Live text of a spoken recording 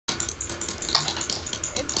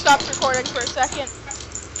stopped recording for a second.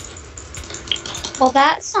 Well,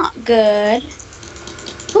 that's not good.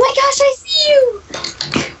 Oh my gosh, I see you!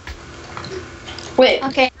 Wait.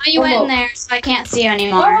 Okay, now you went in there, so I can't see you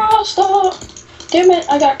anymore. Oh, stop! Damn it,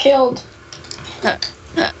 I got killed.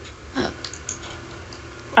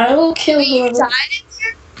 I will kill You whoever. died in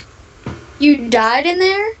there? You died in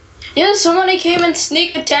there? Yeah, somebody came and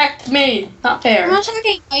sneak attacked me. Not fair. I'm not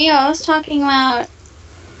talking. Oh, yeah, I was talking about.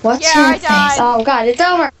 What's Yeah, your I face? died. Oh God, it's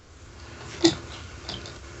over.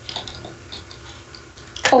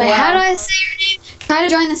 Oh, Wait, wow. how do I say your name? Try to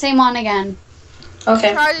join the same one again.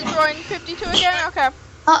 Okay. Try to join 52 again? Okay.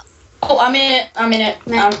 Oh, I'm in it. I'm in it.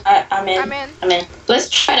 I'm in. I'm in. Let's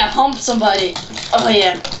try to hump somebody. Oh,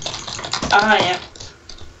 yeah. I am.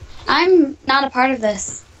 I'm not a part of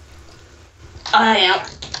this. I am.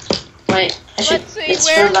 Wait, I should. Let's see, It's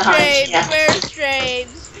where's from behind. James? Yeah. Where's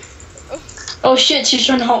James? Oh shit, she's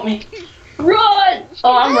trying to help me. Run!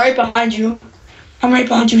 Oh, I'm right behind you. I'm right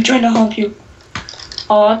behind you, trying to help you.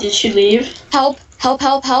 Oh, did she leave? Help! Help!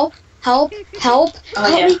 Help! Help! Help! Help! Oh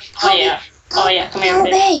help yeah. me! Oh yeah. Oh yeah. Come here, Help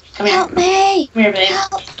babe. me! Come here. Help me! Come here, babe.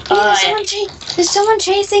 Help! Oh, There's someone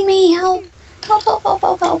chasing me! Help! Help! Help! Help!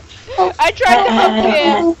 Help! Help! Help! I tried to help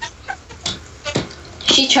him.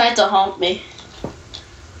 She tried to hump me.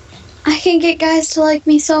 I can get guys to like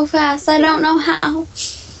me so fast. I don't know how.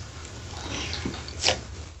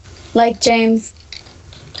 Like James.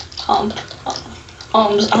 Hump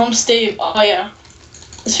Steve. Oh yeah.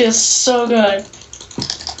 This feels so good.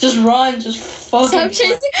 Just run. Just fucking Stop run.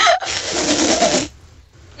 chasing.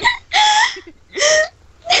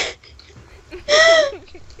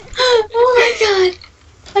 Oh my god.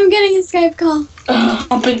 I'm getting a Skype call.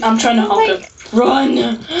 I'm trying to hump him. Run.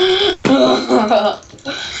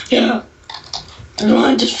 Yeah.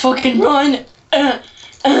 Run. Just fucking run.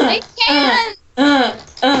 I can't.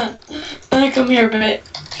 Come here, babe.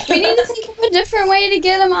 We need to think of a different way to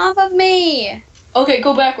get him off of me. Okay,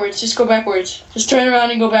 go backwards. Just go backwards. Just turn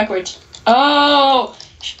around and go backwards. Oh!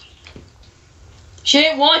 She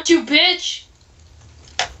didn't want you, bitch!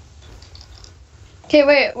 Okay,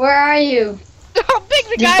 wait. Where are you? How big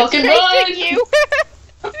the You guy's fucking chasing run!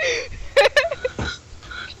 you?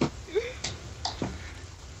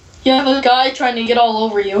 You have a guy trying to get all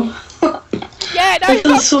over you. Yeah, and I This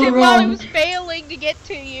is fucked so him while I wrong. was failing to get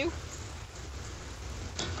to you.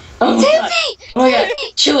 Oh my Save god. me! Oh my god. Save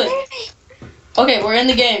me! Chill it. Save me! Okay, we're in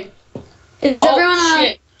the game. Is everyone Oh on?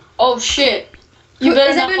 shit. Oh shit. You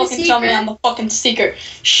better Is not everyone a fucking tell me seeker? I'm the fucking seeker.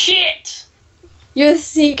 Shit! You're the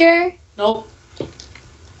seeker? Nope.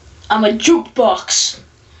 I'm a jukebox.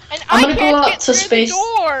 And I'm I gonna go can't out get to through space. the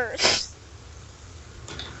doors.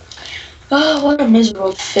 Oh, what a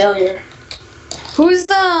miserable failure. Who's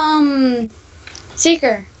the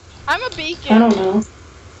seeker? I'm a I beacon. don't know.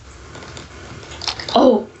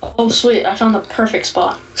 Oh sweet, I found the perfect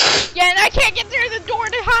spot. Yeah, and I can't get through the door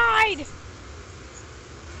to hide.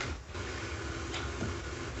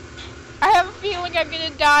 I have a feeling I'm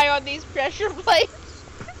gonna die on these pressure plates.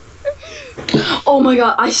 Oh my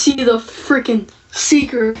god, I see the freaking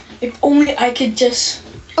seeker. If only I could just...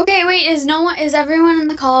 Okay, wait. Is everyone in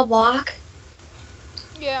the call block?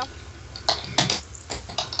 Yeah.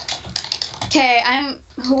 Okay,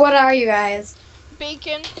 what are you guys?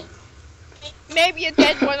 Beacon. Maybe a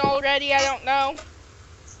dead one already, I don't know.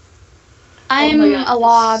 I'm my God. a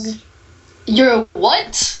log. You're a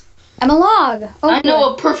what? I'm a log. Oh, I know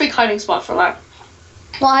good. a perfect hiding spot for that.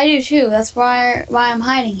 Well, I do too. That's why I'm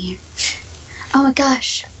hiding here. Oh my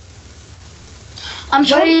gosh. I'm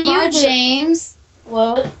What are trying to you, find James?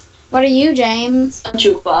 What? What are you, James? A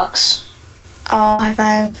jukebox. Oh, high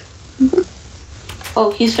five.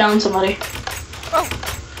 Oh, he's found somebody.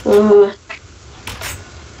 Oh.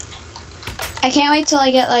 I can't wait till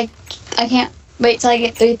I get I can't wait till I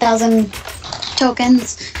get 3,000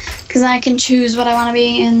 tokens, because I can choose what I want to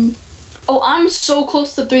be in. Oh, I'm so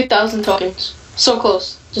close to 3,000 tokens. So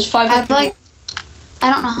close. Just 500. I have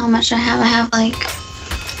I don't know how much I have. I have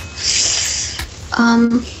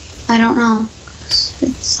I don't know.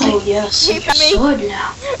 It's like, Oh yes, Keep your me. sword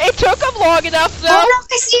now. It took him long enough, though. oh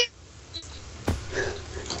no, I see you.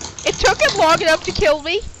 It took him long enough to kill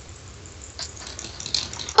me.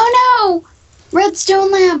 Oh no!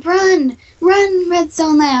 Redstone lamp, run! Run,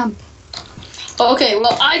 redstone lamp. Okay,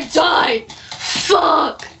 well I died.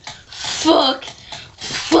 Fuck.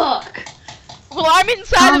 Well, I'm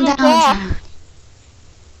inside Calm of a down, block. John.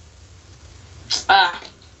 Ah.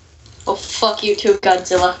 Oh fuck you too,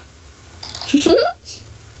 Godzilla.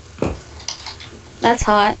 That's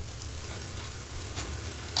hot.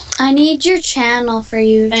 I need your channel for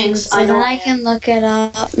YouTube, Thanks, so I know then I I can look it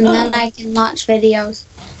up, and then I can watch videos.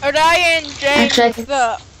 Arya and James, Actually, I can-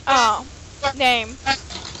 the Oh, name.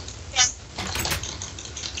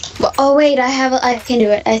 Oh wait, I can do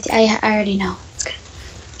it. I already know. It's good.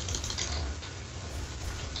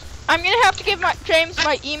 I'm gonna have to give James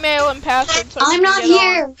my email and password. So he I'm can not get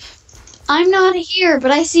here. on. I'm not here,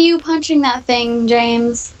 but I see you punching that thing,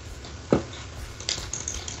 James.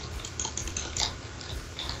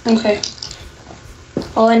 Okay.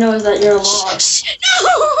 All I know is that you're a log.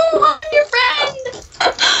 No, I'm your friend.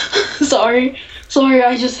 Sorry,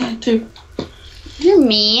 I just had to. You're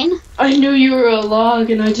mean. I knew you were a log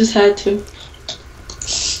and I just had to.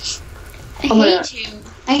 I Oh my hate God. you.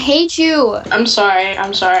 I hate you. I'm sorry.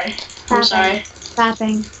 I'm sorry.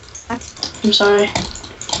 Fapping. I'm sorry.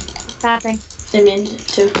 Fapping. Didn't mean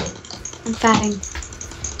to. I'm fapping.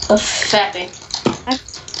 Fapping.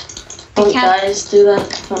 I Only can't- guys do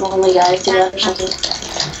that. Only guys do that or something.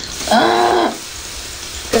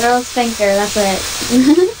 Girl's finger, that's it.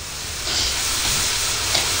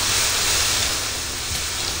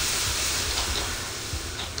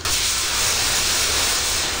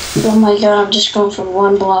 Oh my God, I'm just going for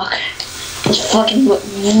one block. This fucking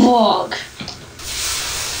log.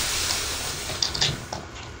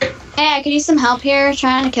 Hey, I could use some help here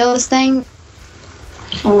trying to kill this thing.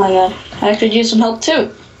 Oh my God, I could use some help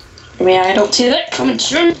too. I mean, I don't see that coming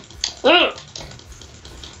soon.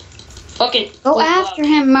 Fucking Go after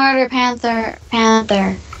him, Murder Panther.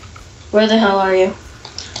 Where the hell are you?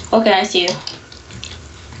 Okay, I see you.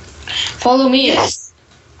 Follow me. Yes.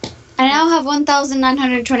 I now have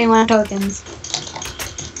 1,921 tokens.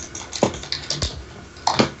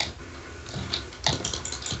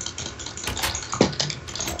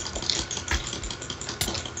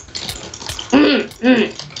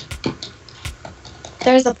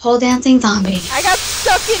 There's a pole dancing zombie. I got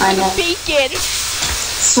stuck I into know. the beacon.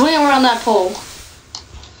 Swing around that pole.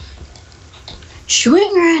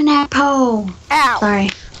 Swing around that pole. Ow. Sorry.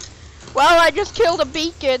 Well, I just killed a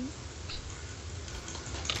beacon.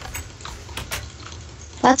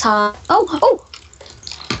 That's hot. Oh!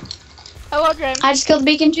 Hello, James. I just killed the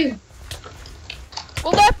beacon too.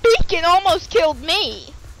 Well, that beacon almost killed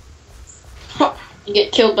me. You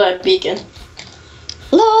get killed by a beacon.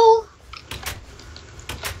 LOL.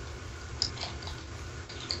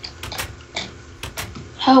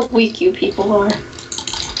 How weak you people are.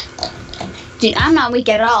 Dude, I'm not weak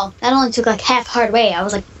at all. That only took like half hard way. I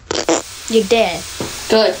was like, you're dead.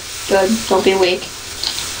 Good. Don't be weak.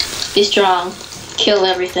 Be strong. Kill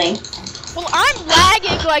everything. Well, I'm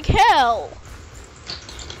lagging like hell.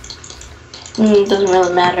 Doesn't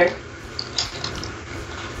really matter.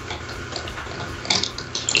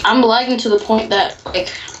 I'm lagging to the point that,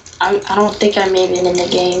 like, I don't think I'm even in the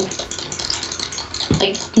game.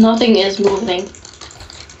 Like, nothing is moving.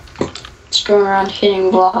 Just going around hitting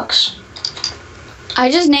blocks. I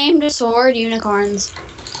just named a sword unicorns.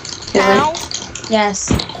 Really? Ow. Yes.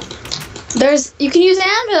 You can use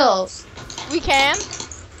anvils. We can.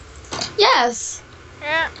 Yes.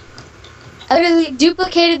 Yeah. I literally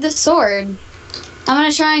duplicated the sword. I'm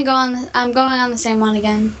gonna try and I'm going on the same one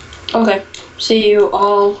again. Okay. See you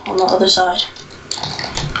all on the other side.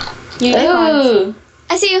 Unicorns. Ooh.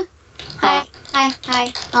 I see you. Hi.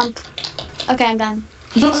 Okay, I'm done.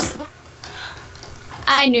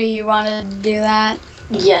 I knew you wanted to do that.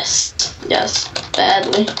 Yes,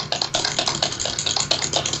 badly.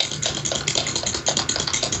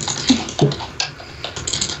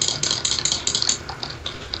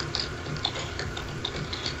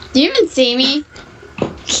 Do you even see me?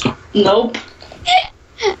 Nope.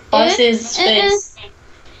 All I see is his face.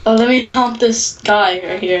 Oh, let me hump this guy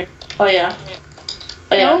right here. Oh yeah.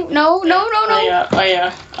 Oh yeah. No. Oh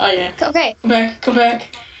yeah. Okay. Come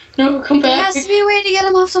back. No, come There back. has to be a way to get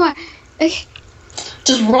him off somewhere. Okay.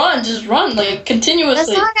 Just run, like, continuously.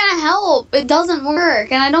 That's not gonna help. It doesn't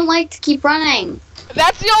work, and I don't like to keep running.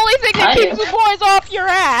 That's the only thing that keeps the boys off your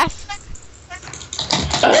ass.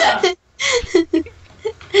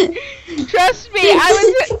 Trust me,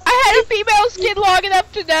 I had a female skin long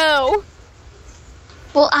enough to know.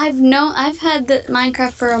 Well, I've had the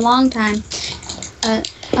Minecraft for a long time.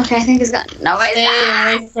 Okay, I think it's got Stay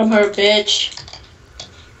away from her, bitch.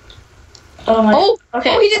 Oh my.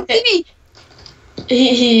 Okay. Oh, he didn't see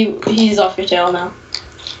me. He's off your tail now.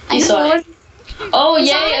 I You saw know. it. Oh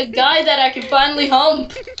yay, a guy that I can finally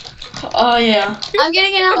hump. Oh yeah. I'm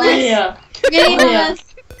getting in on Oh this. yeah. I'm getting in Oh on yeah. this.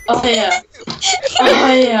 Oh yeah.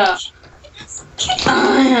 Oh yeah.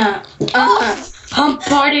 Oh yeah. Hump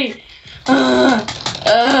party.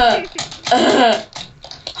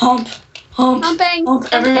 Hump. Humping. Hump.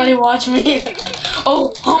 Everybody watch me.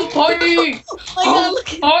 Oh, hump party. Oh my God,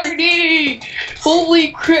 Hump party.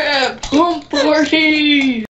 Holy crap. Hump party.